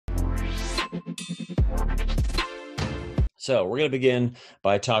So we're going to begin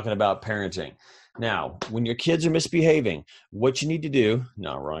by talking about parenting. Now, when your kids are misbehaving, what you need to do,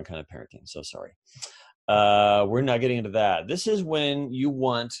 no, wrong kind of parenting, so sorry. We're not getting into that. This is when you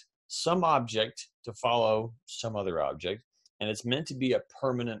want some object to follow some other object, and it's meant to be a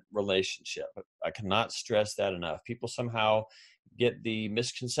permanent relationship. I cannot stress that enough. People somehow get the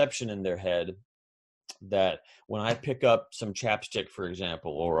misconception in their head that when I pick up some chapstick, for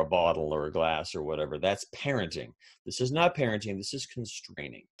example, or a bottle or a glass or whatever, that's parenting. This is not parenting, this is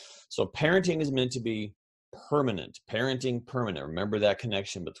constraining. So parenting is meant to be permanent. Parenting, permanent. Remember that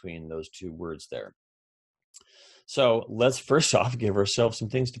connection between those two words there. So let's first off give ourselves some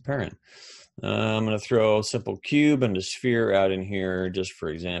things to parent. I'm going to throw a simple cube and a sphere out in here just for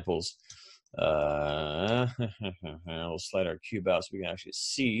examples. We'll slide our cube out so we can actually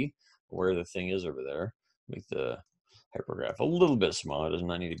see where the thing is over there. Make the hypergraph a little bit smaller. It does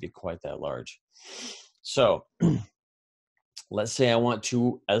not need to be quite that large. So let's say I want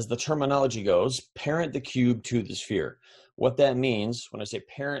to, as the terminology goes, parent the cube to the sphere. What that means when I say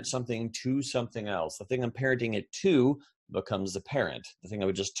parent something to something else, the thing I'm parenting it to becomes the parent. The thing I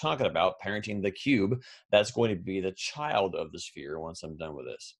was just talking about, parenting the cube, that's going to be the child of the sphere once I'm done with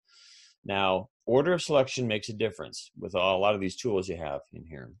this. Now, order of selection makes a difference with a lot of these tools you have in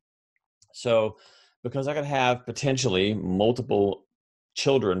here. So because I could have potentially multiple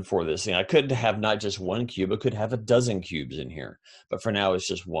children for this thing, I could have not just one cube, I could have a dozen cubes in here. But for now, it's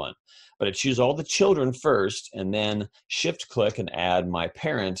just one. But I choose all the children first and then shift click and add my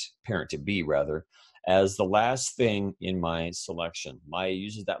parent to be rather, as the last thing in my selection. My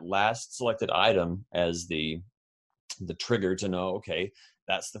uses that last selected item as the trigger to know, okay,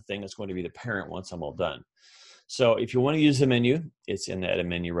 that's the thing that's going to be the parent once I'm all done. So if you want to use the menu, it's in the edit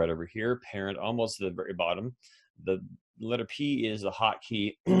menu right over here, parent almost at the very bottom. The letter P is the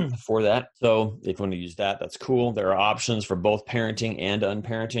hotkey for that. So if you want to use that, that's cool. There are options for both parenting and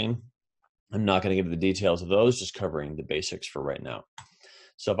unparenting. I'm not going to get into the details of those, just covering the basics for right now.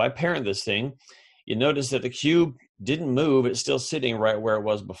 So if I parent this thing, you notice that the cube didn't move. It's still sitting right where it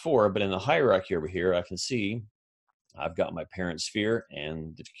was before, but in the hierarchy over here, I can see I've got my parent sphere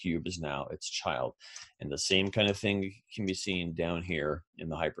and the cube is now its child. And the same kind of thing can be seen down here in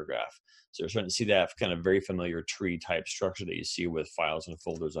the hypergraph. So you're starting to see that kind of very familiar tree type structure that you see with files and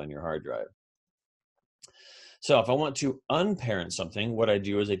folders on your hard drive. So if I want to unparent something, what I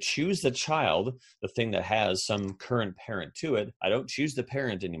do is I choose the child, the thing that has some current parent to it. I don't choose the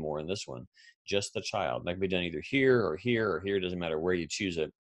parent anymore in this one, just the child. That can be done either here or here or here, doesn't matter where you choose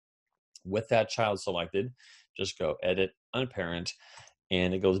it. With that child selected, just go edit, unparent,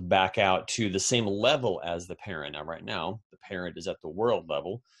 and it goes back out to the same level as the parent. Now, right now, the parent is at the world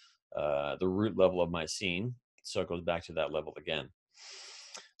level, the root level of my scene. So it goes back to that level again.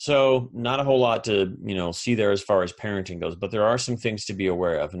 So not a whole lot to see there as far as parenting goes, but there are some things to be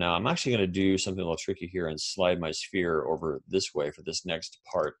aware of. Now, I'm actually going to do something a little tricky here and slide my sphere over this way for this next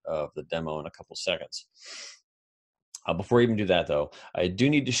part of the demo in a couple seconds. Before I even do that, though, I do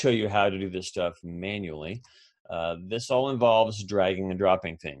need to show you how to do this stuff manually. This all involves dragging and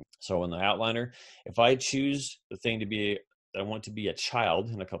dropping things. So in the outliner, if I choose the thing to be, I want to be a child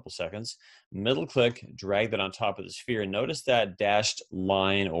in a couple seconds, middle click, drag that on top of the sphere, and notice that dashed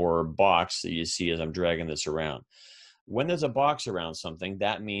line or box that you see as I'm dragging this around. When there's a box around something,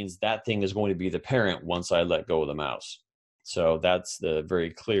 that means that thing is going to be the parent once I let go of the mouse. So that's the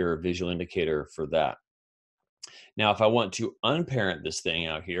very clear visual indicator for that. Now, if I want to unparent this thing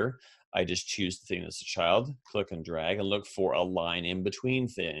out here, I just choose the thing that's a child, click and drag, and look for a line in between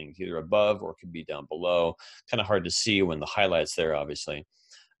things, either above or it could be down below. Kind of hard to see when the highlight's there, obviously.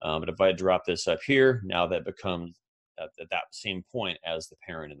 But if I drop this up here, now that becomes at that same point as the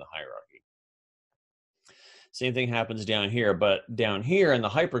parent in the hierarchy. Same thing happens down here, but down here in the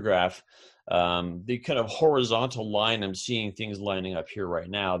hypergraph, the kind of horizontal line I'm seeing things lining up here right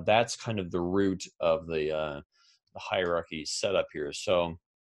now, that's kind of the root of the hierarchy setup here. So,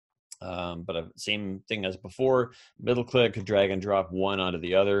 but same thing as before, middle click, drag and drop one onto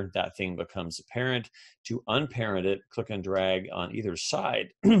the other, that thing becomes a parent. To unparent it, click and drag on either side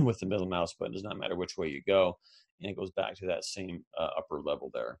with the middle mouse button, does not matter which way you go, and it goes back to that same upper level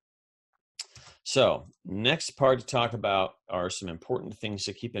there. So next part to talk about are some important things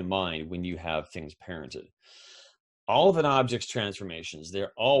to keep in mind when you have things parented. All of an object's transformations,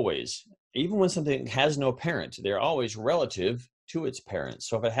 they're always, even when something has no parent, they're always relative to its parent.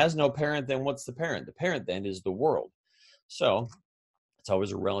 So if it has no parent, then what's the parent? The parent then is the world. So it's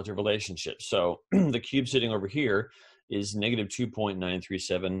always a relative relationship. So the cube sitting over here is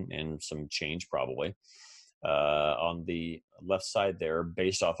 -2.937 and some change probably. on the left side there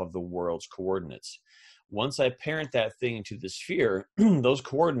based off of the world's coordinates. Once I parent that thing to the sphere, those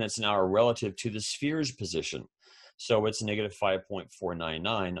coordinates now are relative to the sphere's position. So it's negative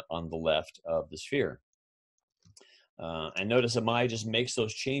 5.499 on the left of the sphere. And notice that Maya just makes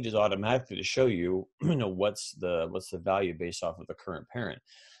those changes automatically to show you, what's the value based off of the current parent.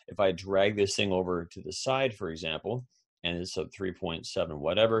 If I drag this thing over to the side, for example, and it's at 3.7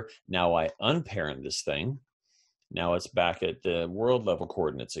 whatever, now I unparent this thing. Now it's back at the world level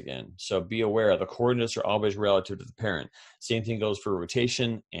coordinates again. So be aware, the coordinates are always relative to the parent. Same thing goes for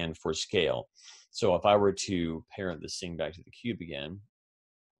rotation and for scale. So if I were to parent this thing back to the cube again,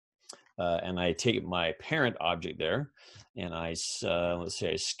 and I take my parent object there, and let's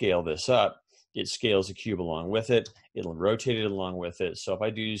say I scale this up, it scales the cube along with it. It'll rotate it along with it. So if I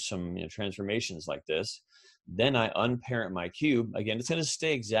do some transformations like this, then I unparent my cube. Again, it's going to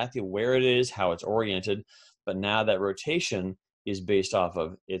stay exactly where it is, how it's oriented, but now that rotation is based off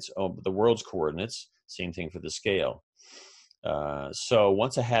of the world's coordinates. Same thing for the scale. So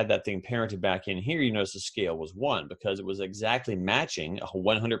once I had that thing parented back in here, you notice the scale was 1 because it was exactly matching a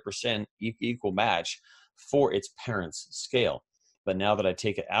 100% equal match for its parent's scale. But now that I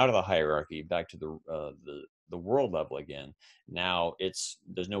take it out of the hierarchy back to the world level again, now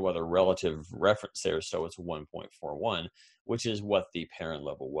there's no other relative reference there, so it's 1.41, which is what the parent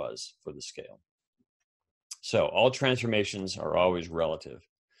level was for the scale. So all transformations are always relative.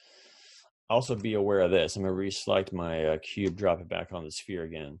 Also be aware of this. I'm going to reselect my cube, drop it back on the sphere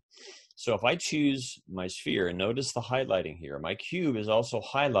again. So if I choose my sphere, and notice the highlighting here, my cube is also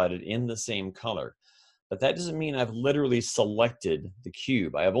highlighted in the same color. But that doesn't mean I've literally selected the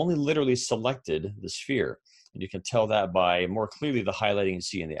cube. I have only literally selected the sphere. And you can tell that by more clearly the highlighting you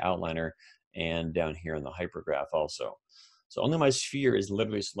see in the outliner and down here in the hypergraph also. So only my sphere is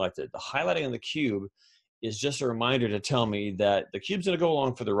literally selected. The highlighting on the cube is just a reminder to tell me that the cube's going to go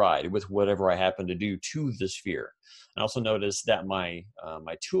along for the ride with whatever I happen to do to the sphere. And also notice that my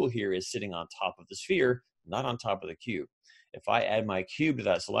tool here is sitting on top of the sphere, not on top of the cube. If I add my cube to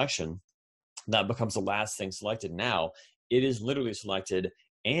that selection, that becomes the last thing selected. Now it is literally selected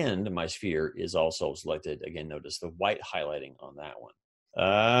and my sphere is also selected. Again, notice the white highlighting on that one.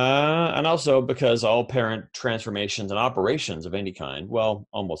 And also because all parent transformations and operations of any kind, well,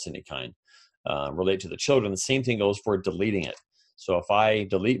 almost any kind, relate to the children. The same thing goes for deleting it. So if I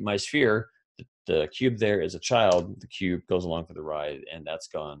delete my sphere, the cube there is a child, the cube goes along for the ride, and that's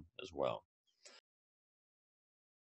gone as well.